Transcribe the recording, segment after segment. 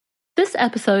This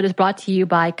episode is brought to you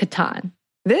by Catan.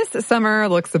 This summer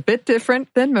looks a bit different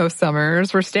than most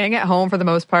summers. We're staying at home for the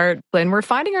most part, and we're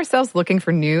finding ourselves looking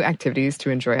for new activities to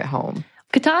enjoy at home.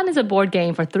 Catan is a board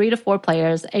game for 3 to 4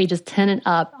 players, ages 10 and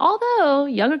up, although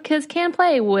younger kids can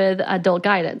play with adult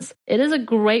guidance. It is a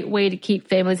great way to keep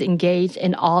families engaged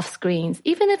and off screens,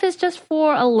 even if it's just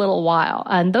for a little while.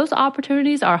 And those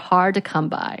opportunities are hard to come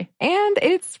by. And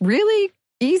it's really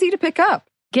easy to pick up.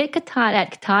 Get Catan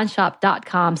at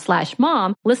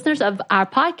catanshop.com/mom. Listeners of our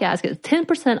podcast get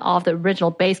 10% off the original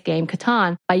base game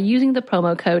Catan by using the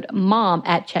promo code MOM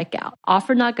at checkout.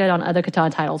 Offer not good on other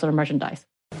Catan titles or merchandise.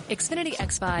 Xfinity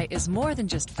XFi is more than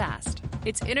just fast.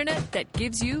 It's internet that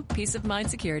gives you peace of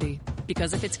mind security.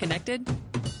 Because if it's connected,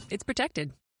 it's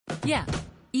protected. Yeah,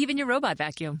 even your robot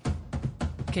vacuum.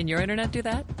 Can your internet do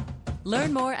that?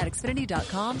 Learn more at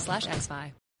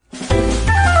xfinity.com/XFi.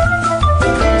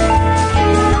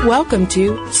 Welcome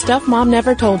to Stuff Mom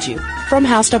Never Told You from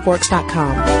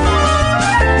HowStuffWorks.com.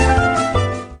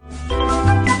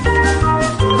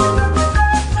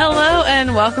 Hello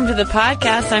and welcome to the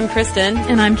podcast. I'm Kristen.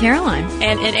 And I'm Caroline.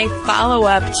 And in a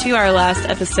follow-up to our last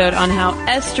episode on how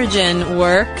estrogen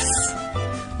works,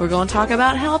 we're going to talk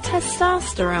about how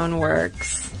testosterone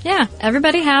works. Yeah,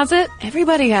 everybody has it.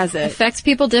 Everybody has it. Affects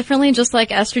people differently, just like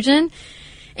estrogen.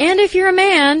 And if you're a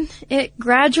man, it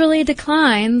gradually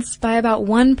declines by about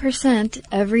 1%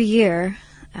 every year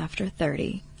after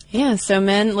 30. Yeah, so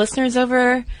men, listeners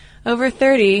over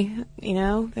 30, you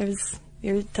know,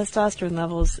 your testosterone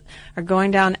levels are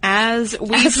going down as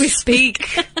we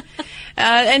speak.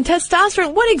 And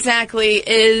testosterone, what exactly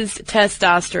is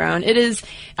testosterone? It is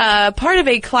part of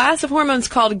a class of hormones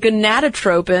called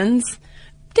gonadotropins.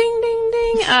 Ding, ding,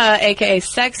 ding, aka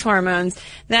sex hormones,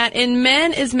 that in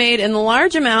men is made in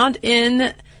large amount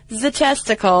in the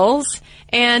testicles,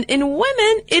 and in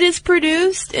women it is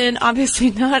produced in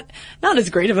obviously not as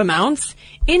great of amounts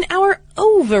in our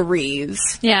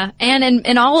ovaries. Yeah, and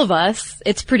in all of us,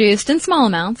 it's produced in small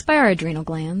amounts by our adrenal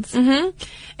glands. Mm-hmm.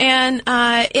 And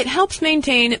it helps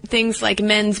maintain things like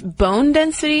men's bone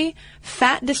density,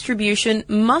 fat distribution,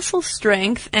 muscle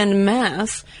strength and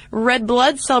mass, red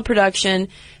blood cell production,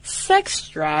 sex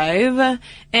drive,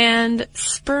 and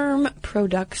sperm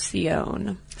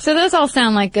production. So those all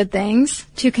sound like good things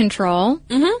to control.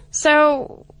 Mm-hmm.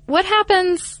 So what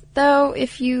happens, though,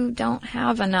 if you don't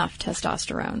have enough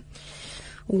testosterone?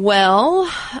 Well,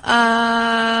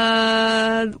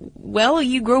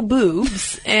 you grow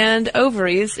boobs and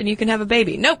ovaries and you can have a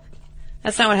baby. Nope.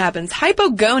 That's not what happens.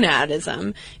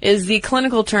 Hypogonadism is the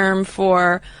clinical term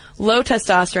for low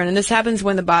testosterone, and this happens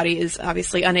when the body is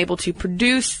obviously unable to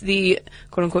produce the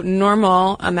quote-unquote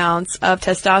normal amounts of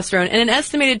testosterone. And an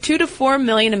estimated 2 to 4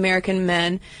 million American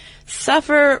men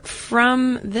suffer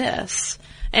from this.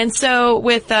 And so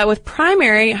with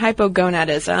primary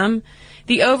hypogonadism,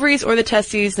 the ovaries or the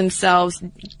testes themselves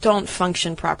don't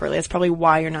function properly. That's probably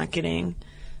why you're not getting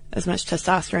as much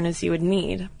testosterone as you would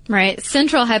need. Right.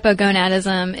 Central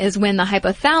hypogonadism is when the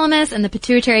hypothalamus and the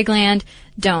pituitary gland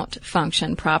don't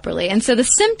function properly. And so the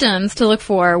symptoms to look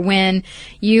for when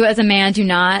you as a man do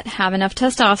not have enough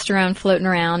testosterone floating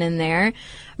around in there: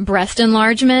 breast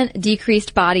enlargement,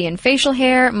 decreased body and facial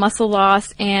hair, muscle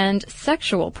loss, and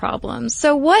sexual problems.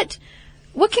 So what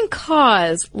can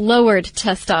cause lowered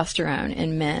testosterone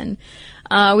in men?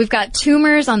 We've got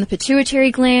tumors on the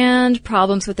pituitary gland,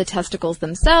 problems with the testicles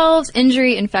themselves,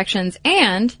 injury, infections,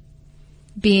 and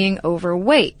being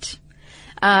overweight.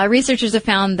 Researchers have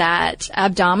found that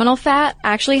abdominal fat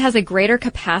actually has a greater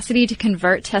capacity to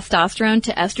convert testosterone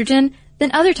to estrogen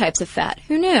than other types of fat.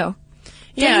 Who knew?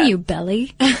 Yeah. Dang you,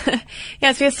 belly.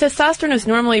 Yes, because testosterone is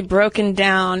normally broken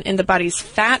down in the body's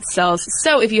fat cells.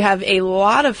 So if you have a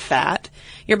lot of fat,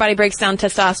 your body breaks down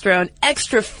testosterone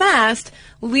extra fast,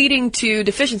 leading to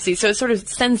deficiency. So it sort of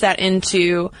sends that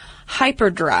into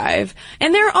hyperdrive.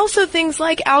 And there are also things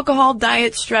like alcohol,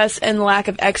 diet, stress, and lack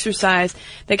of exercise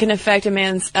that can affect a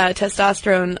man's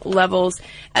testosterone levels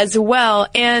as well.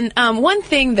 And one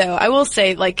thing, though, I will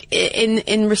say, like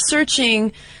in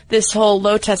researching this whole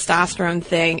low testosterone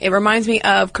thing, it reminds me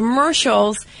of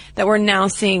commercials that we're now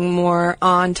seeing more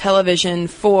on television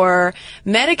for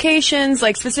medications,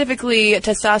 like specifically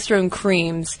testosterone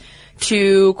creams,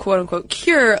 to quote-unquote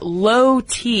cure low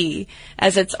T,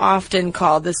 as it's often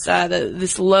called, this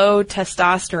low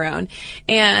testosterone.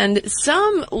 And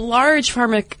some large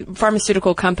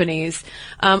pharmaceutical companies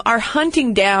are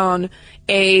hunting down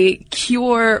a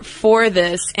cure for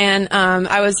this. And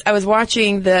I was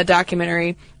watching the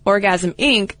documentary Orgasm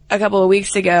Inc. a couple of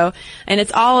weeks ago, and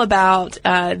it's all about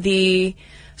the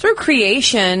sort of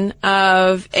creation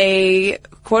of a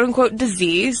quote-unquote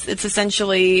disease. It's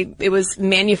essentially, it was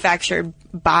manufactured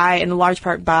by, in large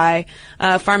part by,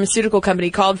 a pharmaceutical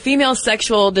company called female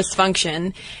sexual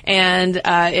dysfunction. And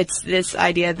it's this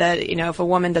idea that, if a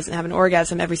woman doesn't have an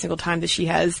orgasm every single time that she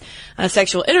has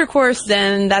sexual intercourse,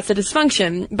 then that's a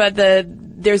dysfunction. But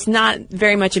there's not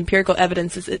very much empirical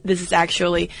evidence that this is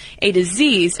actually a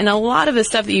disease. And a lot of the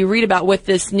stuff that you read about with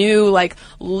this new,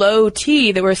 low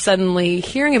T that we're suddenly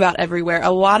hearing about everywhere,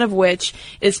 a lot of which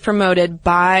is promoted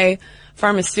by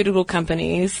pharmaceutical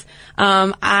companies,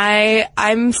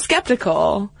 I'm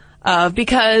skeptical of,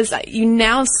 because you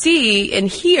now see and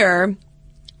hear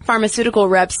pharmaceutical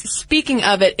reps speaking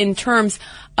of it in terms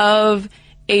of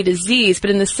a disease, but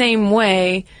in the same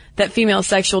way that female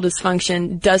sexual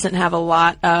dysfunction doesn't have a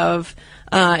lot of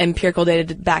empirical data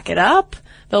to back it up,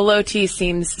 the low T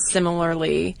seems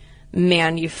similarly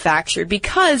manufactured,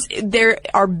 because there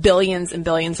are billions and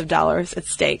billions of dollars at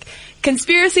stake.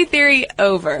 Conspiracy theory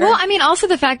over. Well, also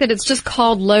the fact that it's just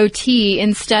called low T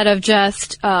instead of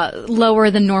just lower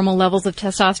than normal levels of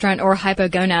testosterone or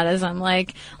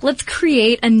hypogonadism. Let's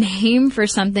create a name for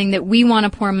something that we want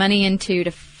to pour money into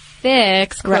to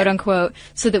fix, quote unquote,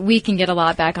 so that we can get a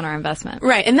lot back on our investment.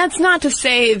 Right. And that's not to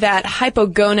say that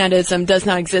hypogonadism does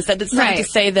not exist. That's not to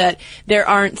say that there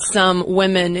aren't some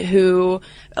women who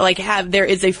there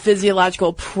is a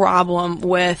physiological problem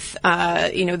with,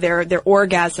 their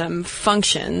orgasm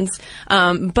functions.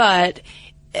 But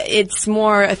it's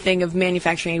more a thing of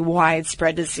manufacturing a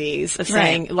widespread disease, of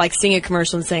saying, seeing a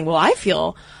commercial and saying, well, I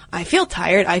feel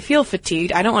tired. I feel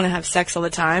fatigued. I don't want to have sex all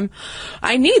the time.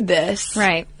 I need this.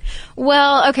 Right.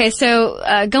 Well, okay,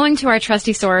 so going to our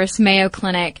trusty source, Mayo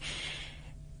Clinic,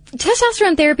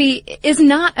 testosterone therapy is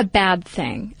not a bad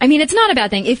thing. It's not a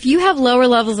bad thing. If you have lower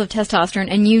levels of testosterone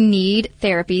and you need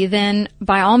therapy, then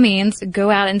by all means, go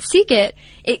out and seek it.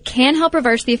 It can help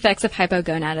reverse the effects of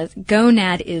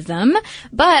hypogonadism,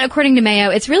 but according to Mayo,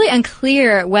 it's really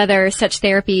unclear whether such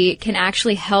therapy can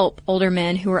actually help older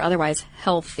men who are otherwise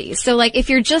healthy. So, if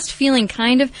you're just feeling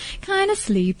kind of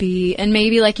sleepy, and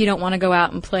maybe you don't want to go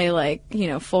out and play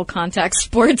full contact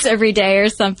sports every day or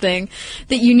something,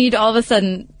 that you need to all of a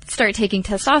sudden start taking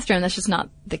testosterone, that's just not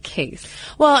the case.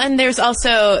 Well, and there's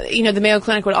also, the Mayo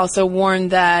Clinic would also warn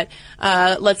that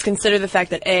let's consider the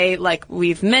fact that like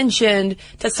we've mentioned,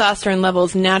 testosterone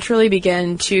levels naturally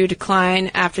begin to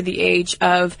decline after the age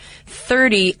of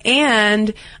 30,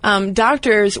 and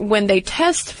doctors, when they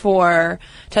test for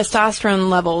testosterone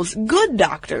levels, good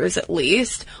doctors at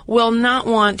least, will not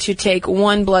want to take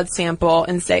one blood sample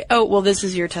and say, oh, well, this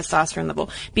is your testosterone level,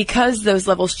 because those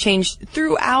levels change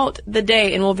throughout the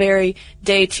day and will vary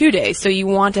day to day. So you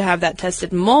want to have that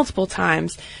tested multiple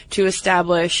times to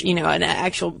establish, an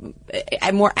actual,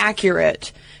 a more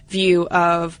accurate view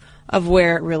of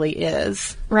where it really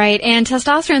is. Right. And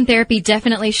testosterone therapy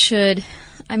definitely should,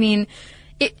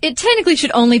 it technically should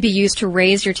only be used to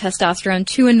raise your testosterone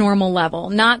to a normal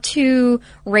level, not to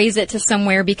raise it to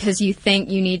somewhere because you think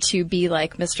you need to be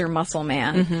like Mr. Muscle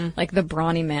Man, like the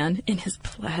brawny man in his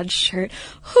plaid shirt.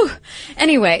 Whew.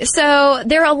 Anyway, so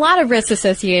there are a lot of risks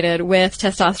associated with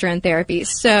testosterone therapy,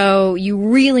 so you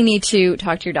really need to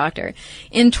talk to your doctor.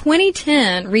 In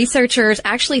 2010, researchers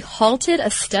actually halted a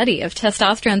study of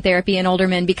testosterone therapy in older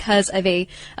men because of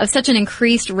such an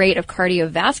increased rate of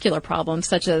cardiovascular problems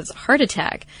such as heart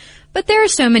attack. But there are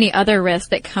so many other risks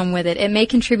that come with it. It may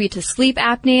contribute to sleep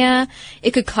apnea.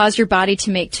 It could cause your body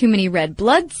to make too many red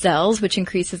blood cells, which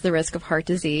increases the risk of heart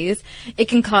disease. It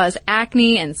can cause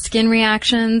acne and skin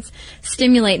reactions,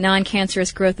 stimulate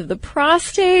non-cancerous growth of the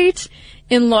prostate,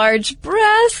 enlarge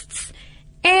breasts,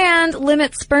 and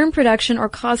limit sperm production or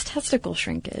cause testicle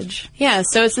shrinkage. Yeah,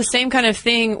 so it's the same kind of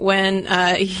thing when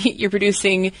you're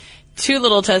producing too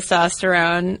little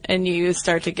testosterone and you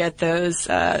start to get those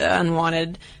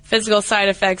unwanted physical side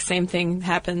effects. Same thing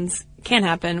can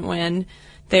happen when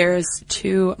there's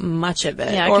too much of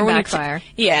it. Yeah, it can backfire.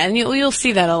 And you'll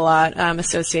see that a lot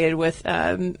associated with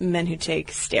men who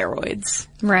take steroids.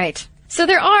 Right. So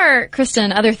there are,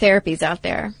 Kristen, other therapies out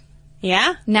there.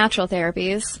 Yeah? Natural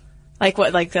therapies. Like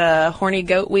what, like the horny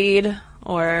goat weed,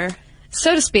 or?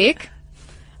 So to speak.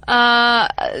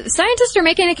 Scientists are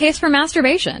making a case for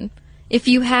masturbation. If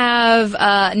you have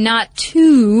not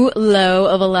too low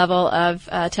of a level of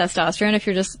testosterone, if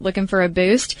you're just looking for a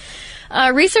boost.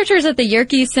 Researchers at the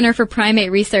Yerke Center for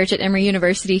Primate Research at Emory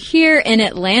University here in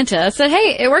Atlanta said,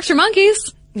 hey, it works for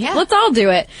monkeys. Yeah. Let's all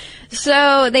do it.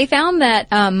 So they found that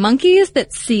monkeys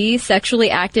that see sexually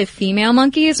active female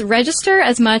monkeys register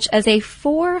as much as a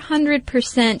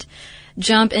 400%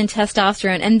 jump in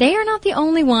testosterone. And they are not the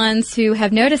only ones who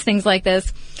have noticed things like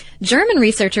this. German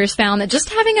researchers found that just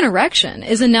having an erection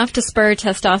is enough to spur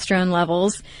testosterone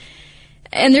levels.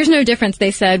 And there's no difference,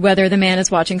 they said, whether the man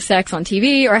is watching sex on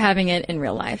TV or having it in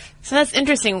real life. So that's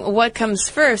interesting. What comes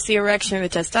first, the erection or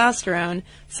the testosterone?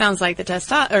 Sounds like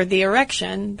the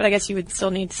erection, but I guess you would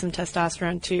still need some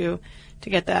testosterone to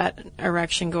get that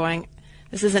erection going.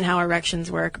 This isn't how erections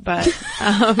work, but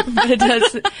it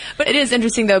does. But it is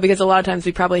interesting though, because a lot of times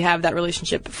we probably have that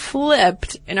relationship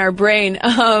flipped in our brain.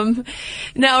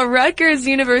 Now, Rutgers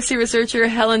University researcher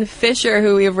Helen Fisher,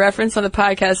 who we have referenced on the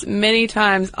podcast many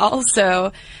times,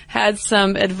 also had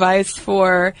some advice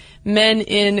for men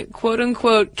in quote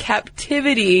unquote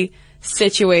captivity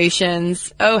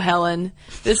situations. Oh, Helen,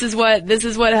 this is what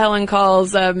Helen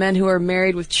calls men who are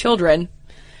married with children.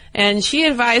 And she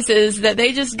advises that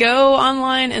they just go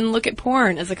online and look at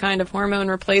porn as a kind of hormone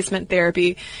replacement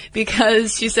therapy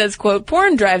because she says, quote,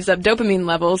 porn drives up dopamine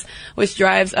levels, which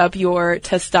drives up your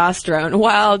testosterone,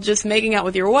 while just making out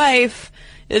with your wife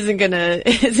isn't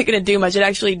gonna do much. It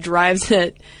actually drives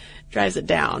it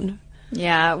down.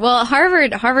 Yeah. Well,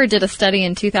 Harvard did a study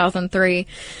in 2003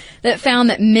 that found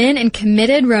that men in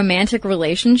committed romantic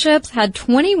relationships had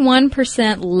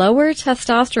 21% lower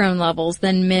testosterone levels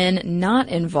than men not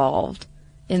involved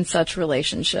in such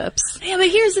relationships. Yeah, but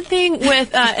here's the thing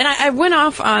with, and I went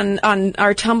off on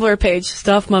our Tumblr page,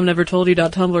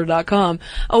 stuffmomnevertoldyou.tumblr.com,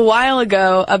 a while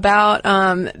ago about,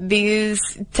 these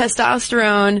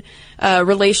testosterone,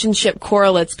 relationship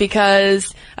correlates,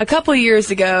 because a couple years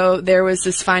ago there was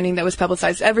this finding that was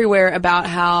publicized everywhere about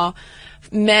how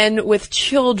men with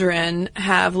children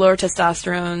have lower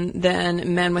testosterone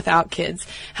than men without kids.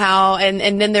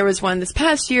 And then there was one this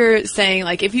past year saying,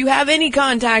 like, if you have any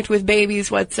contact with babies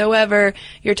whatsoever,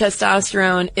 your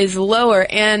testosterone is lower.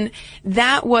 And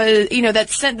that was,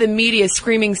 that sent the media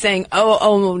screaming, saying,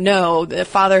 oh no, the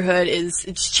fatherhood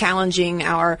it's challenging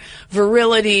our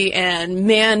virility and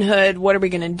manhood. What are we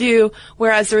going to do?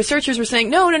 Whereas the researchers were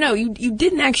saying, no, you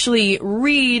didn't actually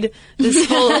read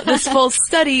this full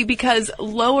study, because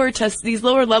these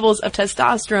lower levels of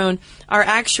testosterone are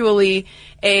actually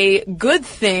a good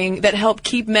thing that help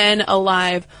keep men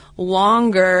alive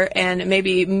longer and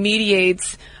maybe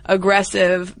mediates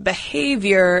aggressive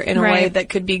behavior in a way that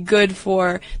could be good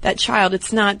for that child.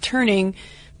 It's not turning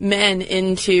men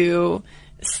into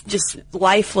just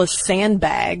lifeless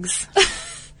sandbags.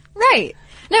 Right.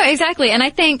 No, exactly. And I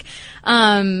think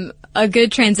a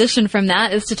good transition from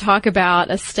that is to talk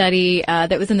about a study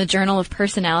that was in the Journal of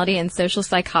Personality and Social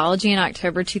Psychology in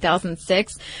October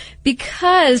 2006.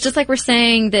 Because just like we're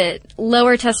saying that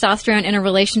lower testosterone in a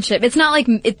relationship, it's not like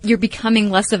you're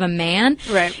becoming less of a man.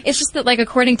 Right. It's just that, like,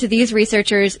 according to these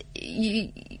researchers,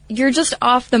 you're just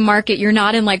off the market. You're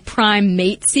not in like prime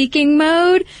mate seeking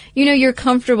mode. You're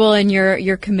comfortable in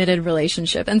your committed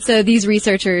relationship. And so these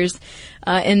researchers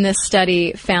in this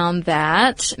study found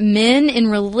that men in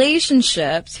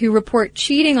relationships who report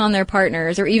cheating on their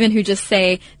partners, or even who just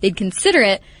say they'd consider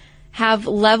it, have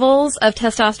levels of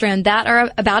testosterone that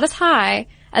are about as high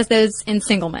as those in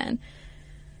single men.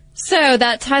 So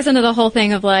that ties into the whole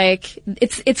thing of, like,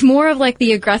 it's more of like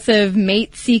the aggressive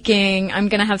mate seeking, I'm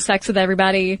gonna have sex with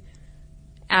everybody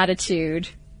attitude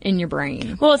in your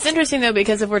brain. Well, it's interesting though,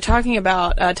 because if we're talking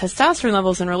about testosterone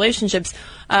levels in relationships,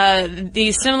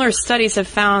 these similar studies have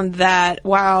found that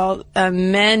while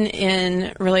men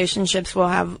in relationships will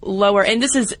have lower, and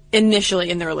this is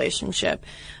initially in the relationship,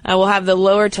 will have the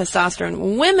lower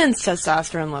testosterone, women's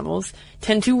testosterone levels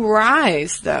tend to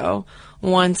rise though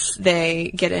once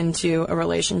they get into a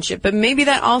relationship. But maybe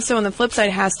that also on the flip side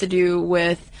has to do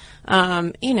with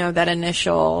that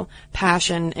initial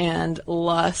passion and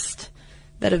lust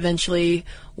that eventually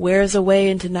wears away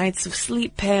into nights of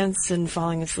sleep pants and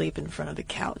falling asleep in front of the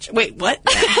couch. Wait, what?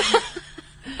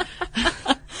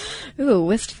 Ooh,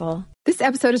 wistful. This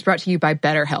episode is brought to you by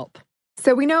BetterHelp.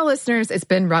 So we know, listeners, it's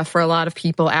been rough for a lot of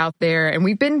people out there, and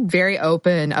we've been very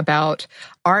open about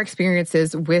our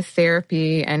experiences with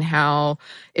therapy and how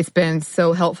it's been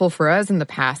so helpful for us in the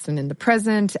past and in the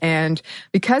present. And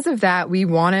because of that, we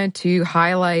wanted to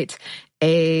highlight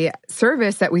a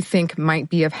service that we think might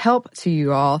be of help to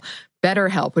you all,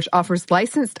 BetterHelp, which offers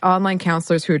licensed online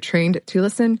counselors who are trained to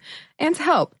listen and to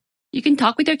help. You can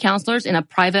talk with your counselors in a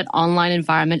private online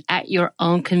environment at your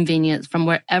own convenience from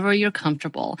wherever you're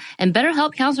comfortable. And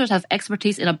BetterHelp counselors have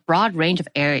expertise in a broad range of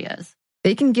areas.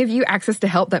 They can give you access to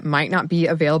help that might not be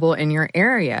available in your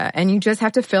area. And you just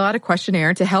have to fill out a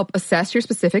questionnaire to help assess your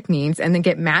specific needs and then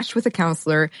get matched with a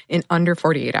counselor in under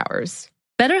 48 hours.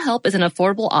 BetterHelp is an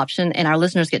affordable option, and our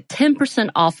listeners get 10%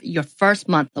 off your first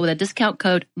month with a discount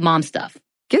code MOMSTUFF.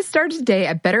 Get started today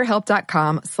at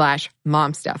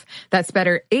BetterHelp.com/momstuff. That's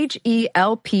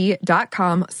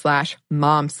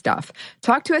BetterHelp.com/momstuff.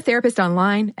 Talk to a therapist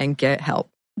online and get help.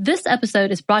 This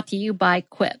episode is brought to you by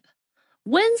Quip.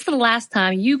 When's the last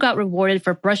time you got rewarded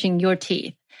for brushing your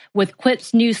teeth? With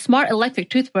Quip's new smart electric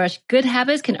toothbrush, good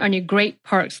habits can earn you great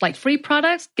perks like free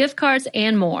products, gift cards,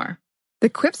 and more. The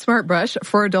Quip Smart Brush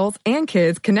for adults and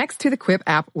kids connects to the Quip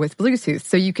app with Bluetooth,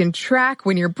 so you can track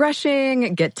when you're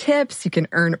brushing, get tips, you can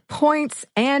earn points,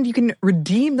 and you can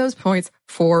redeem those points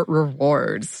for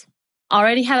rewards.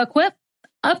 Already have a Quip?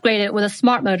 Upgrade it with a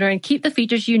smart motor and keep the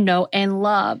features you know and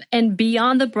love. And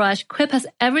beyond the brush, Quip has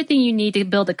everything you need to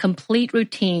build a complete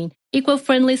routine.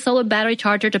 Eco-friendly solar battery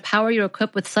charger to power your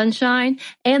Quip with sunshine,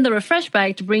 and the refresh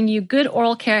bag to bring you good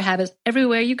oral care habits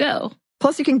everywhere you go.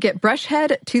 Plus, you can get brush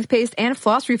head, toothpaste, and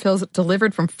floss refills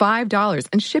delivered from $5,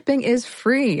 and shipping is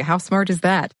free. How smart is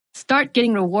that? Start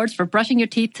getting rewards for brushing your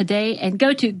teeth today and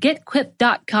go to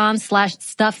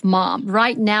getquip.com/stuffmom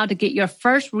right now to get your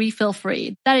first refill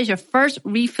free. That is your first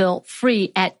refill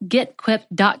free at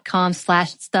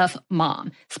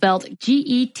getquip.com/stuffmom. Spelled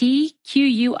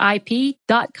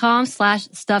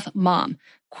GETQUIP.com/stuffmom.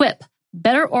 Quip.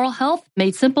 Better oral health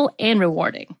made simple and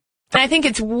rewarding. I think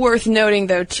it's worth noting,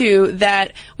 though, too,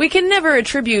 that we can never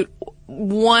attribute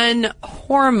one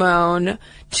hormone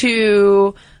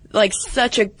to like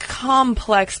such a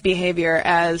complex behavior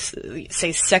as,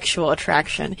 say, sexual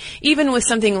attraction. Even with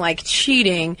something like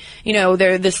cheating,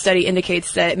 this study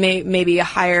indicates that maybe a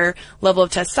higher level of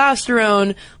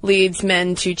testosterone leads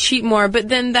men to cheat more, but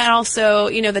then that also,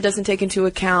 that doesn't take into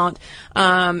account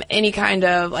any kind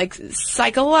of like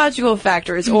psychological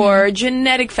factors or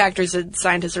genetic factors that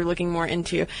scientists are looking more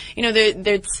into.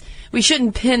 We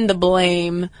shouldn't pin the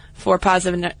blame for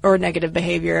positive or negative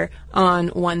behavior on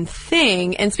one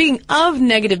thing. And speaking of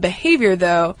negative behavior,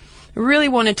 though, I really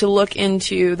wanted to look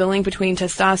into the link between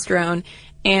testosterone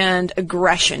and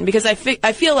aggression, because I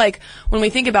feel like when we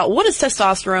think about what does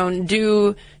testosterone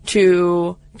do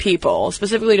to people,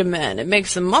 specifically to men, it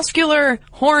makes them muscular,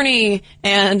 horny,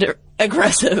 and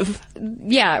aggressive.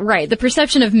 Yeah, right. The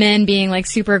perception of men being like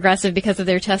super aggressive because of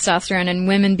their testosterone and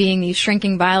women being these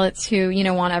shrinking violets who,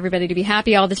 want everybody to be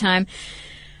happy all the time.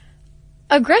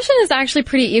 Aggression is actually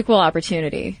pretty equal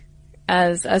opportunity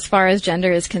as far as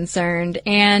gender is concerned.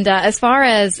 And as far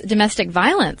as domestic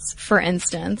violence, for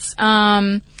instance,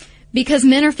 because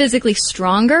men are physically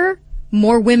stronger,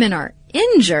 more women are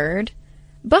injured,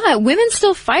 but women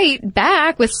still fight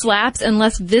back with slaps and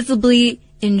less visibly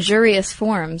injurious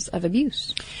forms of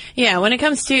abuse. Yeah, when it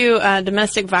comes to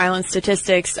domestic violence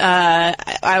statistics, I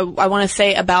want to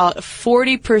say about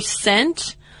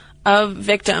 40% of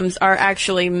victims are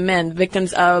actually men,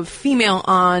 victims of female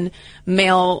on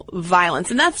male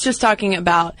violence. And that's just talking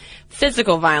about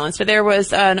physical violence. But there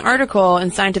was an article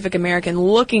in Scientific American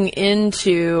looking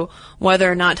into whether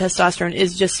or not testosterone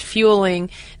is just fueling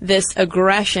this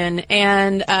aggression.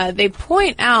 And they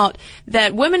point out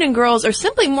that women and girls are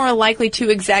simply more likely to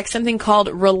exact something called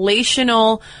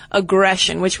relational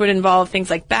aggression, which would involve things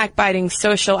like backbiting,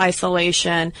 social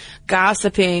isolation,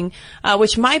 gossiping,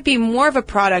 which might be more of a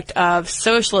product of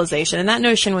socialization. And that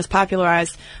notion was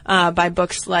popularized by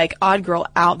books like Odd Girl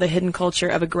Out, The Hidden Culture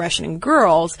of Aggression in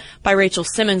Girls by Rachel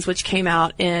Simmons, which came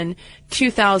out in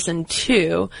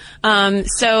 2002.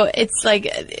 So it's like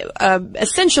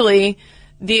essentially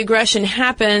the aggression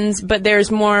happens, but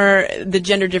there's more the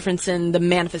gender difference in the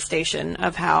manifestation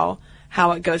of how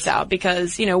it goes out,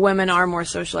 because, women are more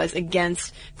socialized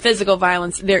against physical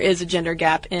violence. There is a gender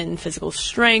gap in physical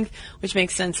strength, which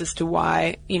makes sense as to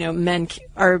why, men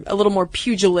are a little more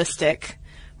pugilistic,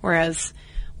 whereas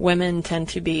women tend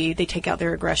to be, they take out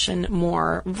their aggression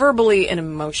more verbally and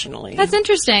emotionally. That's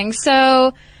interesting.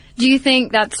 So do you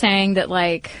think that's saying that,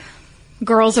 like,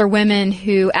 girls or women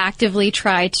who actively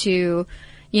try to,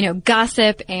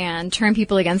 gossip and turn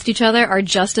people against each other are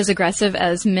just as aggressive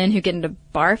as men who get into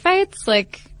bar fights?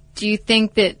 Like, do you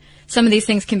think that some of these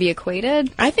things can be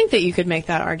equated? I think that you could make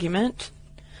that argument.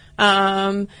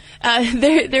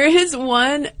 There is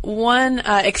one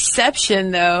exception,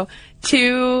 though,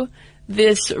 to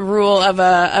this rule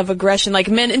of aggression, like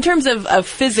men, in terms of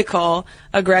physical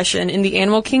aggression in the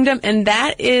animal kingdom, and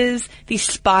that is the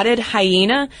spotted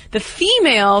hyena. The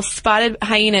female spotted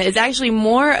hyena is actually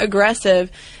more aggressive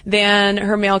than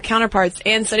her male counterparts,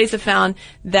 and studies have found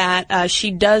that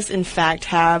she does, in fact,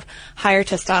 have higher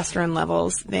testosterone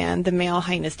levels than the male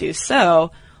hyenas do.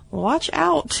 So watch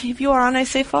out if you are on a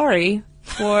safari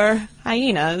for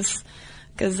hyenas,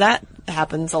 because that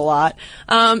happens a lot.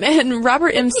 And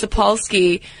Robert M.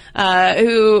 Sapolsky,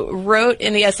 who wrote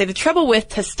in the essay, The Trouble with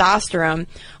Testosterone,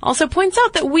 also points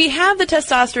out that we have the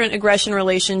testosterone-aggression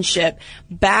relationship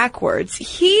backwards.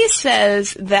 He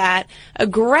says that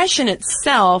aggression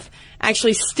itself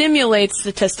actually stimulates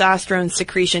the testosterone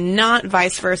secretion, not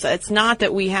vice versa. It's not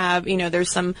that we have,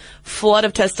 there's some flood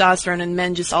of testosterone and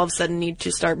men just all of a sudden need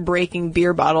to start breaking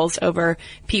beer bottles over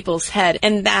people's head,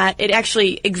 and that it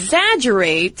actually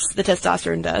exaggerates, the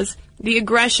testosterone does, the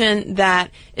aggression that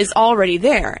is already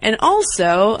there. And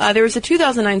also, there was a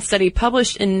 2009 study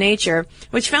published in Nature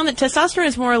which found that testosterone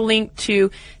is more linked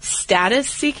to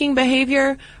status-seeking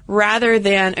behavior rather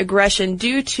than aggression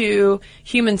due to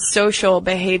human social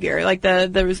behavior. Like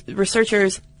the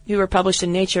researchers who were published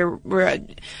in Nature were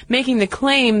making the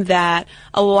claim that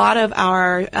a lot of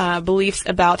our beliefs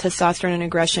about testosterone and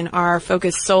aggression are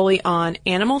focused solely on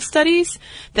animal studies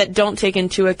that don't take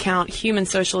into account human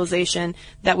socialization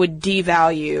that would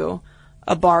devalue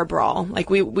a bar brawl. Like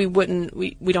we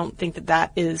don't think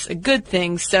that is a good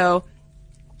thing. So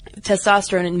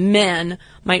testosterone in men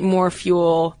might more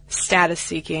fuel status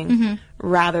seeking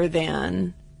rather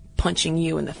than punching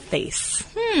you in the face.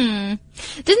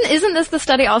 Isn't this the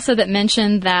study also that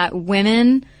mentioned that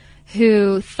women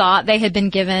who thought they had been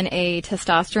given a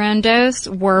testosterone dose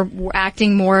were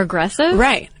acting more aggressive?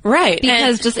 Right.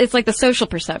 Because it's like the social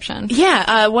perception.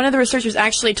 Yeah, one of the researchers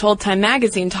actually told Time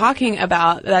Magazine, talking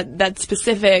about that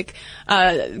specific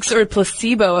sort of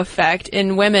placebo effect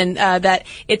in women, that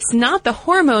it's not the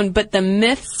hormone, but the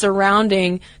myth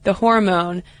surrounding the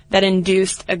hormone that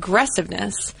induced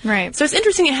aggressiveness. Right. So it's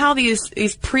interesting how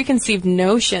these preconceived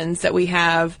notions that we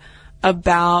have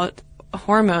about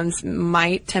hormones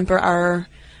might temper our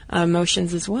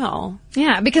emotions as well.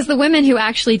 Yeah, because the women who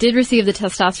actually did receive the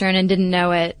testosterone and didn't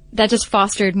know it, that just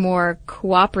fostered more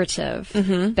cooperative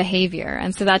behavior.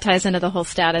 And so that ties into the whole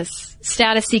status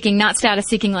seeking, not status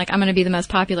seeking like I'm going to be the most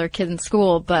popular kid in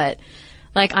school, but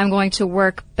like I'm going to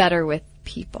work better with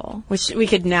people. Which we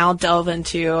could now delve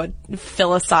into a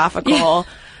philosophical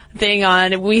thing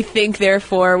on we think,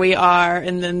 therefore we are,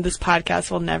 and then this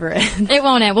podcast will never end. It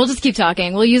won't end. We'll just keep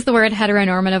talking. We'll use the word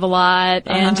heteronormative a lot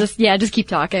and just keep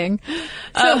talking.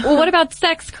 So what about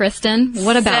sex, Kristen?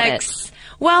 What about sex?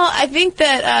 Well, I think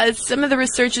that some of the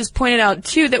researchers pointed out,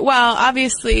 too, that while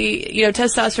obviously,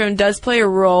 testosterone does play a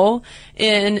role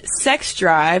in sex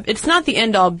drive, it's not the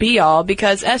end-all, be-all,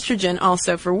 because estrogen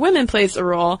also for women plays a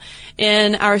role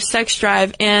in our sex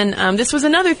drive. And this was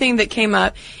another thing that came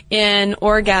up in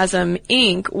Orgasm,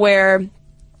 Inc., where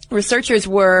researchers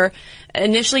were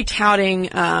initially touting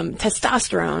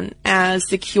testosterone as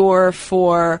the cure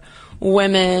for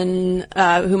women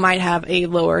who might have a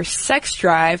lower sex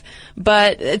drive,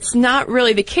 but it's not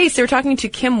really the case. They were talking to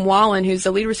Kim Wallen, who's the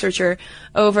lead researcher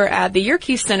over at the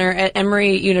Yerke Center at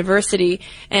Emory University,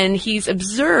 and he's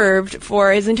observed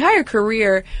for his entire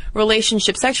career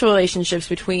sexual relationships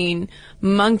between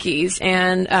monkeys,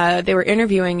 and they were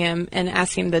interviewing him and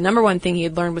asking him the number one thing he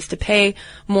had learned was to pay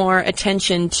more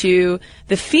attention to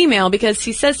the female, because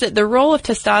he says that the role of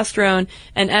testosterone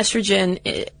and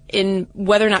estrogen in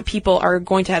whether or not people are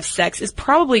going to have sex is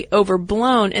probably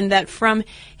overblown, and that from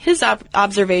his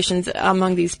observations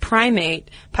among these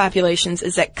primate populations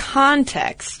is that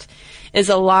context is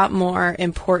a lot more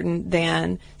important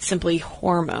than simply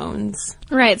hormones.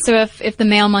 Right. So if the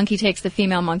male monkey takes the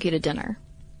female monkey to dinner.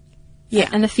 Yeah.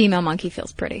 And the female monkey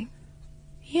feels pretty.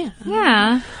 Yeah.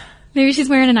 Yeah. Maybe she's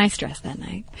wearing a nice dress that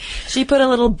night. She put a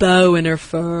little bow in her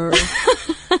fur.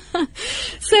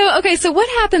 So what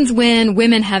happens when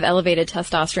women have elevated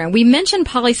testosterone? We mentioned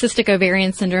polycystic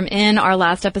ovarian syndrome in our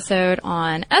last episode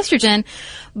on estrogen,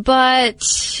 but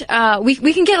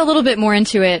we can get a little bit more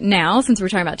into it now since we're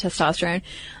talking about testosterone.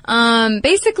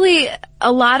 Basically,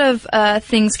 a lot of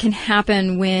things can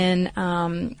happen when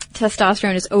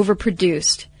testosterone is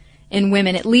overproduced in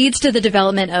women. It leads to the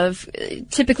development of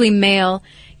typically male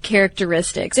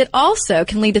characteristics. It also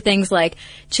can lead to things like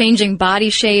changing body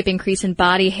shape, increase in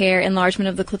body hair, enlargement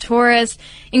of the clitoris,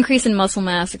 increase in muscle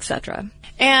mass, etc.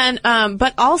 And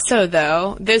but also,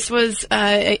 though, this was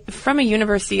from a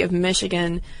University of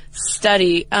Michigan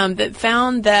study that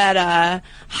found that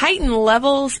heightened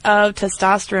levels of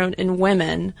testosterone in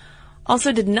women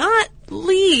also did not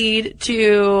lead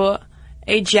to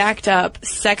a jacked up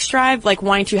sex drive, like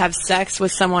wanting to have sex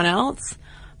with someone else,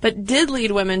 but did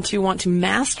lead women to want to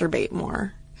masturbate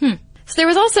more. So there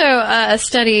was also a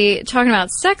study talking about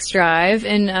sex drive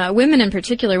in women in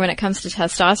particular when it comes to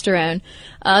testosterone.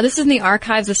 This is in the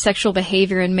Archives of Sexual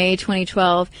Behavior in May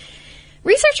 2012.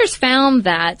 Researchers found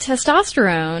that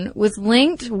testosterone was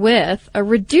linked with a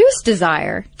reduced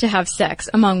desire to have sex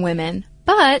among women,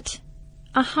 but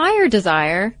a higher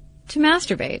desire to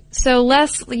masturbate. So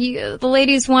the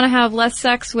ladies want to have less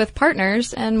sex with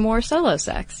partners and more solo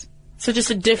sex. So just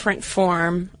a different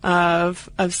form of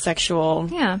sexual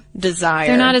desire.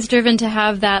 They're not as driven to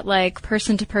have that like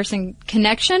person-to-person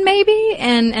connection maybe,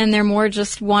 and they're more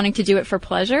just wanting to do it for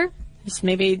pleasure.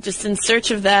 Maybe just in search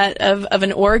of that, of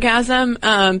an orgasm.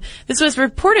 This was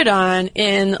reported on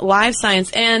in Live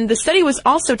Science, and the study was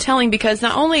also telling because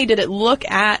not only did it look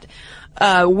at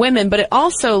women, but it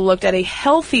also looked at a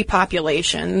healthy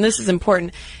population, and this is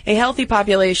important, a healthy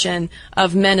population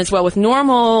of men as well with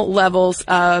normal levels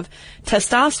of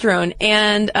testosterone.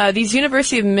 And these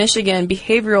University of Michigan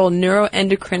behavioral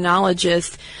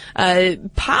neuroendocrinologists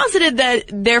posited that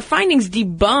their findings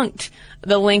debunked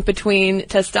the link between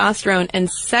testosterone and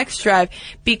sex drive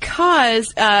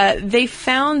because they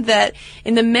found that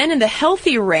in the men in the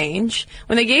healthy range,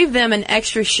 when they gave them an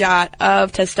extra shot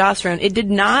of testosterone, it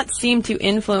did not seem to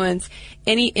influence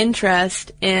any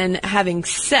interest in having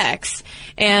sex.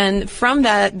 And from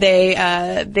that,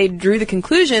 they drew the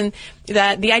conclusion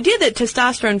that the idea that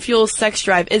testosterone fuels sex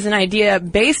drive is an idea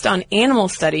based on animal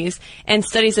studies and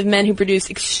studies of men who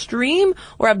produce extreme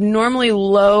or abnormally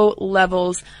low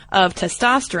levels of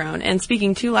testosterone. And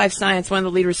speaking to Life Science, one of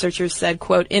the lead researchers said,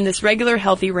 quote, "In this regular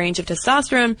healthy range of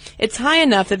testosterone, it's high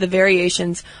enough that the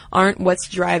variations aren't what's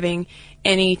driving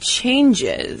any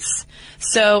changes."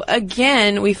 So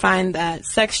again, we find that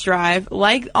sex drive,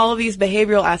 like all of these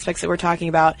behavioral aspects that we're talking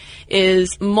about,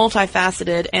 is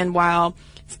multifaceted, and while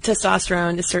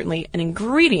testosterone is certainly an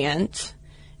ingredient,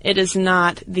 it is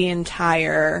not the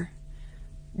entire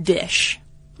dish.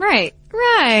 Right.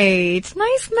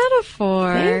 Nice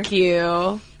metaphor. Thank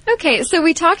you. Okay, so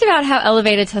we talked about how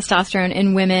elevated testosterone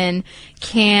in women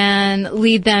can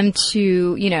lead them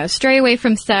to, stray away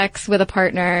from sex with a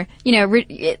partner.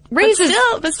 It raises...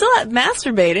 But still at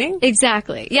masturbating.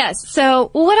 Exactly, yes.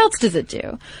 So what else does it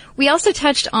do? We also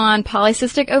touched on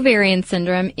polycystic ovarian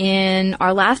syndrome in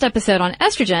our last episode on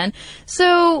estrogen.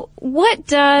 So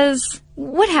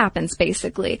what happens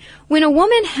basically? When a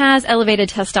woman has elevated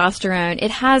testosterone, it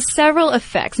has several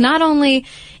effects, not only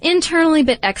internally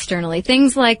but externally.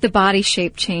 Things like the body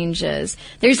shape changes.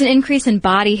 There's an increase in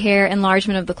body hair,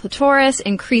 enlargement of the clitoris,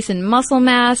 increase in muscle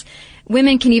mass.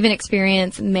 Women can even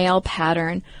experience male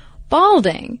pattern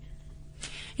balding.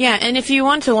 Yeah, and if you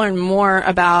want to learn more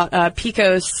about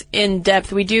PCOS in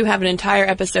depth, we do have an entire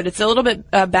episode. It's a little bit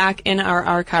back in our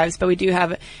archives, but we do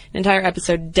have an entire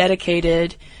episode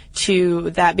dedicated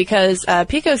to that because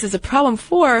PCOS is a problem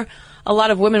for a lot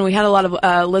of women. We had a lot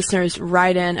of listeners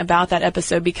write in about that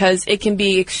episode because it can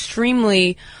be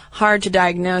extremely hard to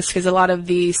diagnose because a lot of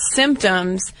the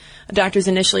symptoms doctors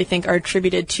initially think are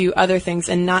attributed to other things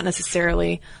and not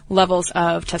necessarily levels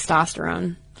of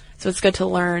testosterone. So it's good to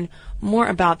learn more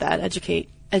about that, educate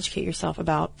yourself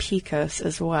about PCOS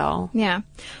as well. Yeah.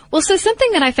 Well, so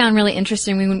something that I found really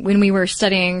interesting when we were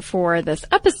studying for this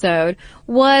episode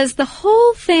was the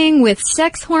whole thing with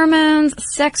sex hormones,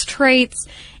 sex traits,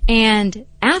 and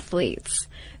athletes.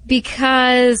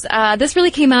 Because this really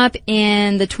came up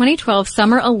in the 2012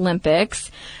 Summer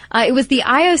Olympics. It was the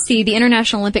IOC, the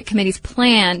International Olympic Committee's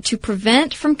plan to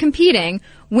prevent from competing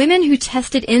women who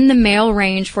tested in the male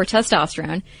range for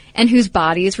testosterone and whose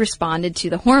bodies responded to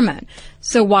the hormone.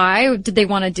 So why did they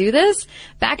want to do this?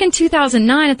 Back in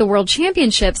 2009 at the World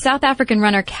Championship, South African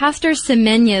runner Caster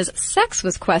Semenya's sex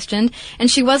was questioned, and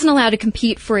she wasn't allowed to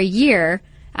compete for a year,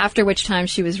 after which time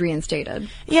she was reinstated.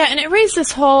 Yeah, and it raised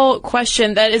this whole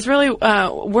question that is really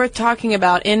worth talking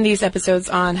about in these episodes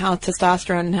on how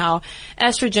testosterone and how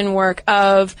estrogen work,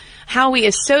 of how we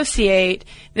associate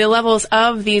the levels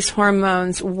of these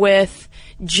hormones with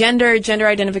gender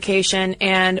identification,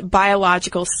 and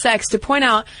biological sex, to point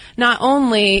out not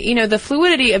only, the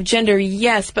fluidity of gender,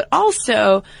 yes, but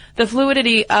also the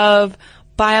fluidity of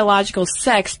biological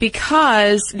sex,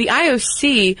 because the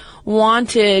IOC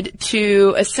wanted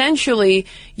to essentially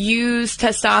use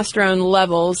testosterone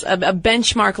levels, a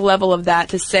benchmark level of that,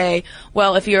 to say,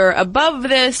 well, if you're above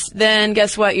this, then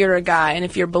guess what? You're a guy. And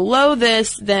if you're below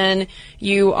this, then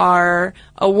you are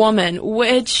a woman,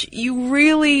 which you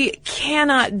really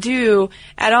cannot do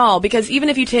at all. Because even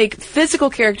if you take physical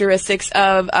characteristics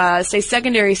of, say,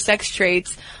 secondary sex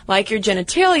traits like your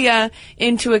genitalia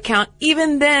into account,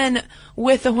 even then,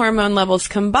 with the hormone levels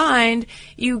combined,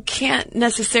 you can't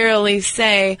necessarily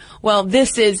say, well,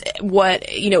 this is what,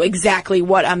 exactly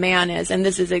what a man is, and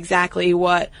this is exactly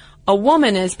what a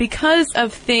woman is, because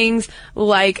of things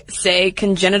like, say,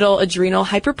 congenital adrenal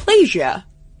hyperplasia.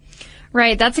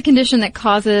 Right, that's a condition that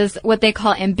causes what they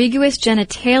call ambiguous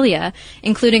genitalia,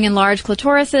 including enlarged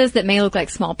clitorises that may look like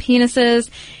small penises.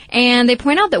 And they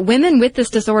point out that women with this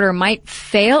disorder might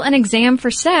fail an exam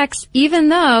for sex even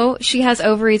though she has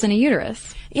ovaries and a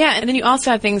uterus. Yeah, and then you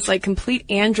also have things like complete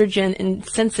androgen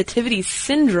insensitivity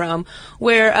syndrome,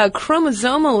 where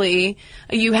chromosomally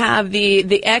you have the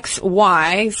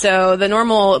XY, so the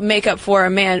normal makeup for a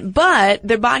man, but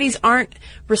their bodies aren't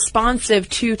responsive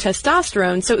to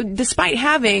testosterone. So despite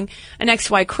having an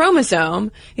XY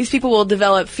chromosome, these people will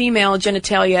develop female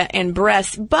genitalia and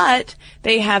breasts, but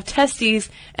they have testes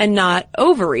and not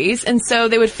ovaries, and so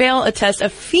they would fail a test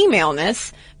of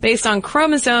femaleness based on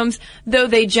chromosomes, though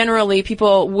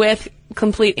people with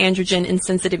complete androgen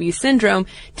insensitivity syndrome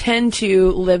tend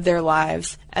to live their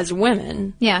lives as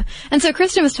women. Yeah. And so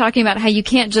Kristen was talking about how you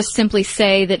can't just simply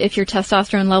say that if your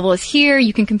testosterone level is here,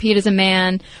 you can compete as a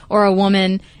man or a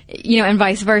woman, and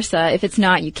vice versa. If it's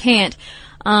not, you can't.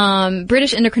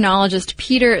 British endocrinologist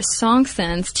Peter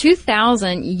Songson's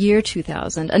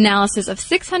 2000 analysis of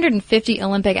 650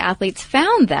 Olympic athletes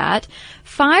found that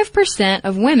 5%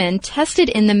 of women tested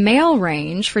in the male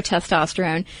range for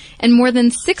testosterone and more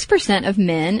than 6% of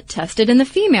men tested in the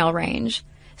female range.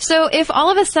 So if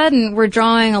all of a sudden we're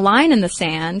drawing a line in the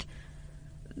sand,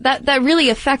 that really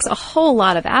affects a whole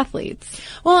lot of athletes.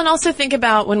 Well, and also think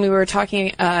about when we were talking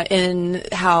in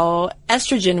how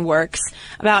estrogen works,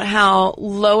 about how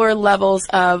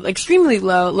extremely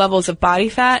low levels of body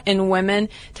fat in women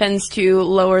tends to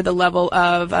lower the level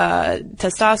of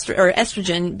testosterone or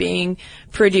estrogen being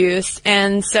produced.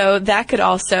 And so that could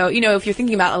also, if you're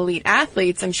thinking about elite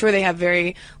athletes, I'm sure they have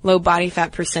very low body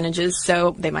fat percentages,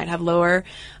 so they might have lower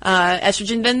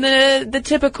estrogen than the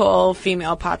typical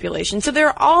female population. So there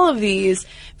are all of these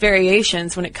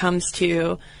variations when it comes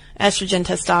to estrogen,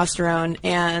 testosterone,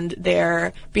 and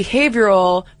their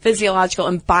behavioral, physiological,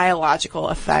 and biological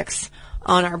effects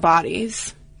on our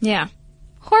bodies. Yeah.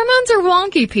 Hormones are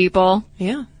wonky, people.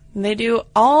 Yeah. They do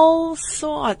all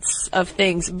sorts of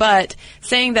things, but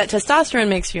saying that testosterone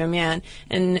makes you a man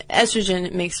and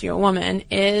estrogen makes you a woman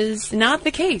is not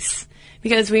the case,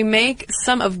 because we make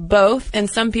some of both, and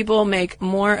some people make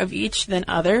more of each than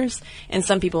others, and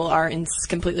some people are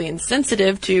completely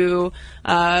insensitive to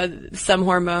some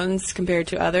hormones compared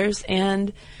to others,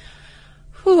 and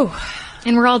whew.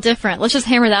 And we're all different. Let's just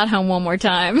hammer that home one more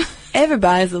time.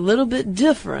 Everybody's a little bit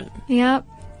different. Yep.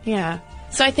 Yeah.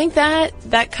 So I think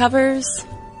that covers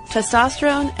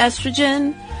testosterone,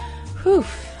 estrogen. Whew.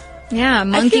 Yeah,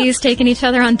 monkeys taking each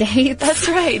other on dates. That's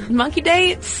right. Monkey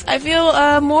dates. I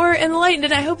feel more enlightened,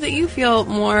 and I hope that you feel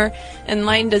more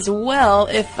enlightened as well.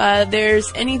 If there's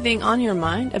anything on your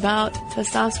mind about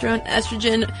testosterone,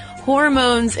 estrogen,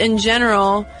 hormones in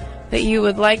general that you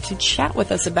would like to chat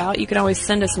with us about, you can always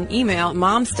send us an email at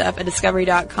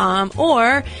momstuff@discovery.com,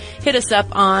 or hit us up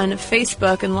on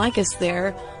Facebook and like us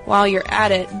there while you're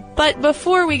at it. But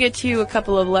before we get to a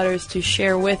couple of letters to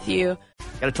share with you,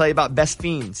 gotta tell you about Best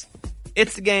Fiends.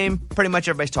 It's the game pretty much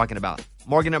everybody's talking about.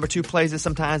 Morgan number 2 plays this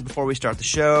sometimes before we start the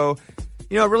show.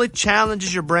 It really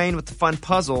challenges your brain with the fun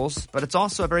puzzles, but it's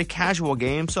also a very casual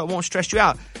game, so it won't stress you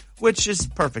out, which is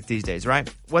perfect these days, right?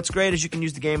 What's great is you can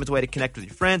use the game as a way to connect with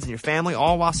your friends and your family,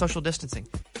 all while social distancing.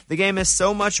 The game is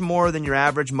so much more than your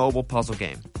average mobile puzzle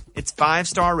game. It's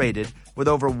 5-star rated with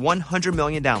over 100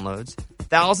 million downloads,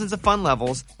 thousands of fun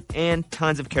levels, and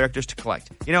tons of characters to collect.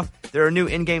 There are new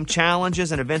in-game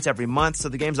challenges and events every month, so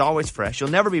the game's always fresh. You'll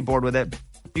never be bored with it.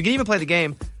 You can even play the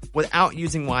game without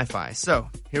using Wi-Fi. So,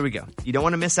 here we go. You don't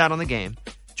want to miss out on the game.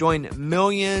 Join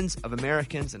millions of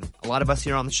Americans and a lot of us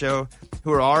here on the show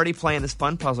who are already playing this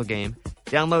fun puzzle game.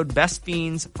 Download Best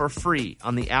Fiends for free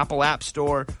on the Apple App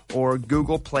Store or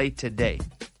Google Play today.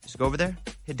 Just go over there,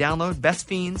 hit download Best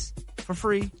Fiends for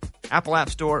free, Apple App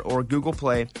Store or Google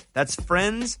Play. That's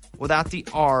Friends without the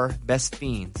R, Best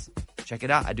Fiends. Check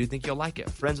it out. I do think you'll like it.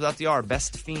 Friends without the R,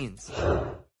 Best Fiends.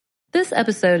 This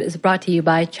episode is brought to you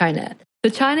by Chinet. The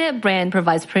Chinet brand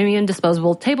provides premium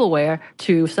disposable tableware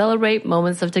to celebrate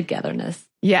moments of togetherness.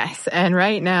 Yes, and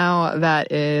right now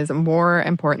that is more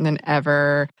important than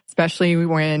ever, especially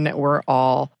when we're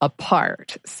all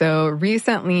apart. So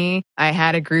recently I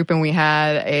had a group and we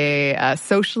had a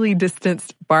socially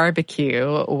distanced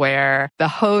barbecue where the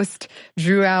host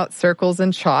drew out circles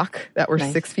and chalk that were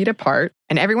 6 feet apart.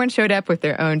 And everyone showed up with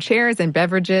their own chairs and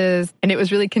beverages. And it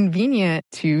was really convenient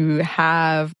to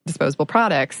have disposable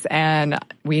products. And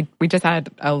we just had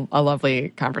a lovely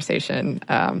conversation.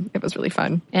 It was really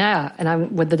fun. Yeah.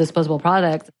 And with the disposable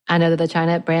products, I know that the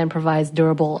Chinet brand provides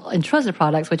durable and trusted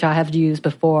products, which I have used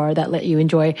before, that let you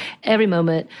enjoy every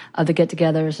moment of the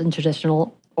get-togethers and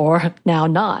traditional or now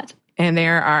not. And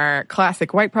there are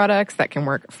classic white products that can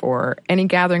work for any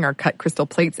gathering or cut crystal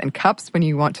plates and cups when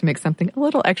you want to make something a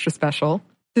little extra special.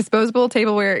 Disposable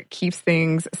tableware keeps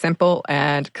things simple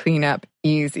and cleanup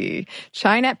easy.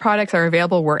 Chinet products are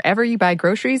available wherever you buy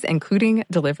groceries, including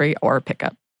delivery or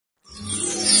pickup.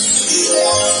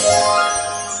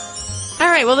 All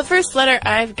right, well, the first letter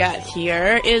I've got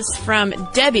here is from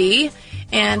Debbie,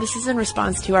 and this is in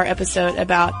response to our episode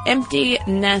about empty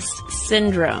nest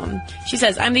syndrome. She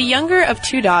says, I'm the younger of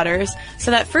 2 daughters,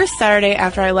 so that first Saturday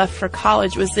after I left for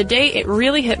college was the day it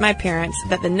really hit my parents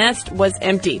that the nest was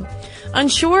empty.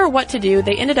 Unsure what to do,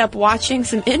 they ended up watching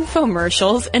some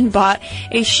infomercials and bought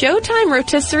a Showtime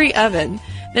rotisserie oven.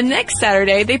 The next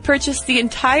Saturday, they purchased the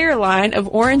entire line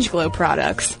of Orange Glow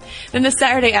products. Then the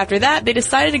Saturday after that, they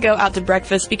decided to go out to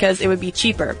breakfast because it would be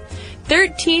cheaper.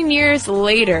 13 years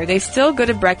later, they still go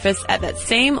to breakfast at that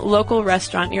same local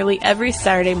restaurant nearly every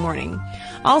Saturday morning.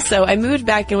 Also, I moved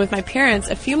back in with my parents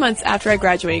a few months after I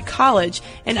graduated college,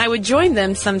 and I would join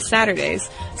them some Saturdays.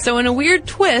 So in a weird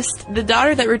twist, the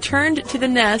daughter that returned to the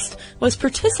nest was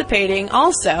participating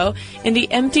also in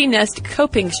the empty nest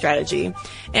coping strategy.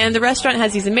 And the restaurant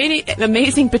has these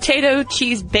amazing potato,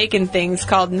 cheese, bacon things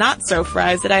called not-so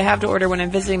fries that I have to order when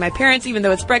I'm visiting my parents, even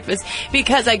though it's breakfast,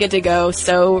 because I get to go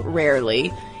so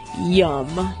rarely.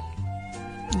 Yum.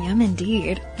 Yum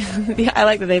indeed. Yeah, I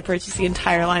like that they purchased the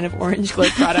entire line of Orange Glow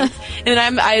products. And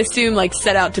I assume,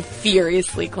 set out to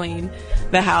furiously clean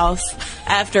the house,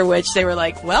 after which they were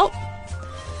like, well,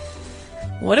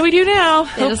 what do we do now?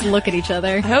 They just look at each other.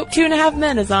 I hope 2.5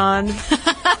 Men is on.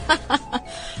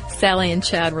 Sally and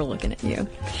Chad were looking at you.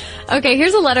 Okay,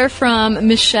 here's a letter from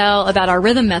Michelle about our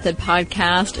Rhythm Method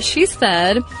podcast. She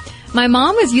said, my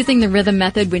mom was using the Rhythm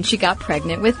Method when she got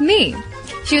pregnant with me.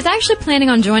 She was actually planning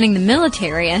on joining the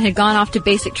military and had gone off to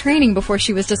basic training before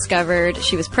she was discovered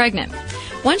she was pregnant.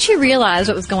 Once she realized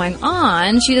what was going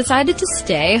on, she decided to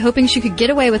stay, hoping she could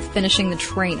get away with finishing the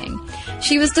training.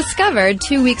 She was discovered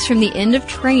 2 weeks from the end of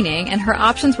training, and her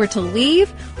options were to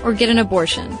leave or get an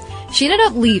abortion. She ended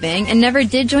up leaving and never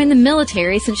did join the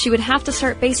military since she would have to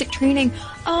start basic training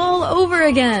all over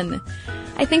again.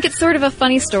 I think it's sort of a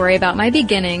funny story about my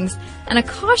beginnings and a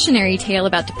cautionary tale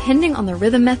about depending on the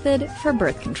Rhythm Method for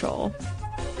birth control.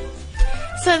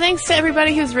 So thanks to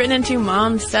everybody who's written into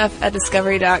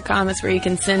momstuff@discovery.com. That's where you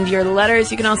can send your letters.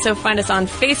 You can also find us on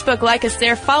Facebook, like us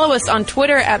there. Follow us on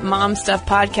Twitter at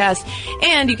momstuffpodcast.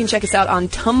 And you can check us out on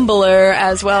Tumblr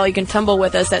as well. You can tumble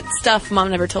with us at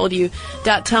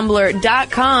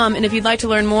stuffmomnevertoldyou.tumblr.com. And if you'd like to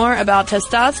learn more about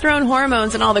testosterone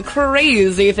hormones and all the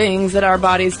crazy things that our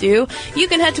bodies do, you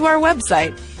can head to our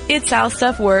website. It's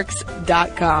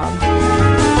howstuffworks.com.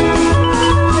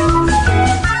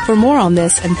 For more on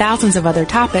this and thousands of other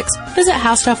topics, visit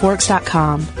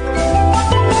howstuffworks.com.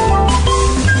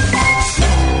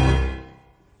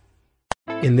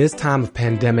 In this time of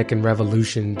pandemic and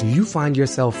revolution, do you find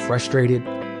yourself frustrated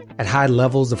at high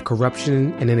levels of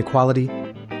corruption and inequality,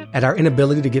 at our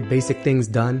inability to get basic things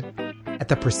done, at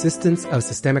the persistence of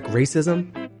systemic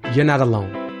racism? You're not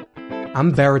alone.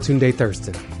 I'm Baratunde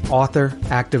Thurston, author,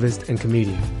 activist, and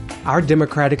comedian. Our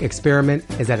democratic experiment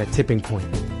is at a tipping point,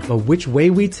 but which way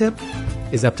we tip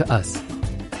is up to us.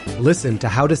 Listen to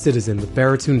How to Citizen with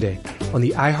Baratunde on the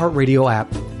iHeartRadio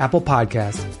app, Apple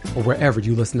Podcasts, or wherever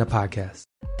you listen to podcasts.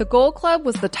 The Gold Club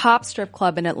was the top strip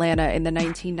club in Atlanta in the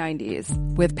 1990s,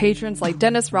 with patrons like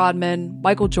Dennis Rodman,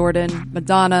 Michael Jordan,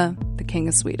 Madonna, the King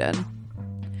of Sweden.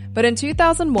 But in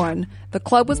 2001, the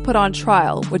club was put on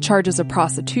trial with charges of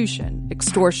prostitution,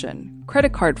 extortion,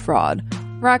 credit card fraud,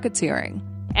 racketeering,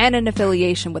 and an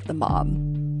affiliation with the mob.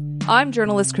 I'm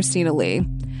journalist Christina Lee,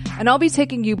 and I'll be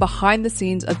taking you behind the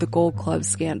scenes of the Gold Club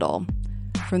scandal,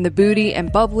 from the booty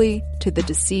and bubbly to the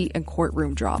deceit and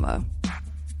courtroom drama.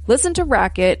 Listen to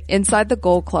Racket Inside the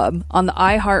Gold Club on the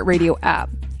iHeartRadio app,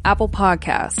 Apple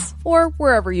Podcasts, or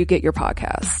wherever you get your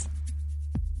podcasts.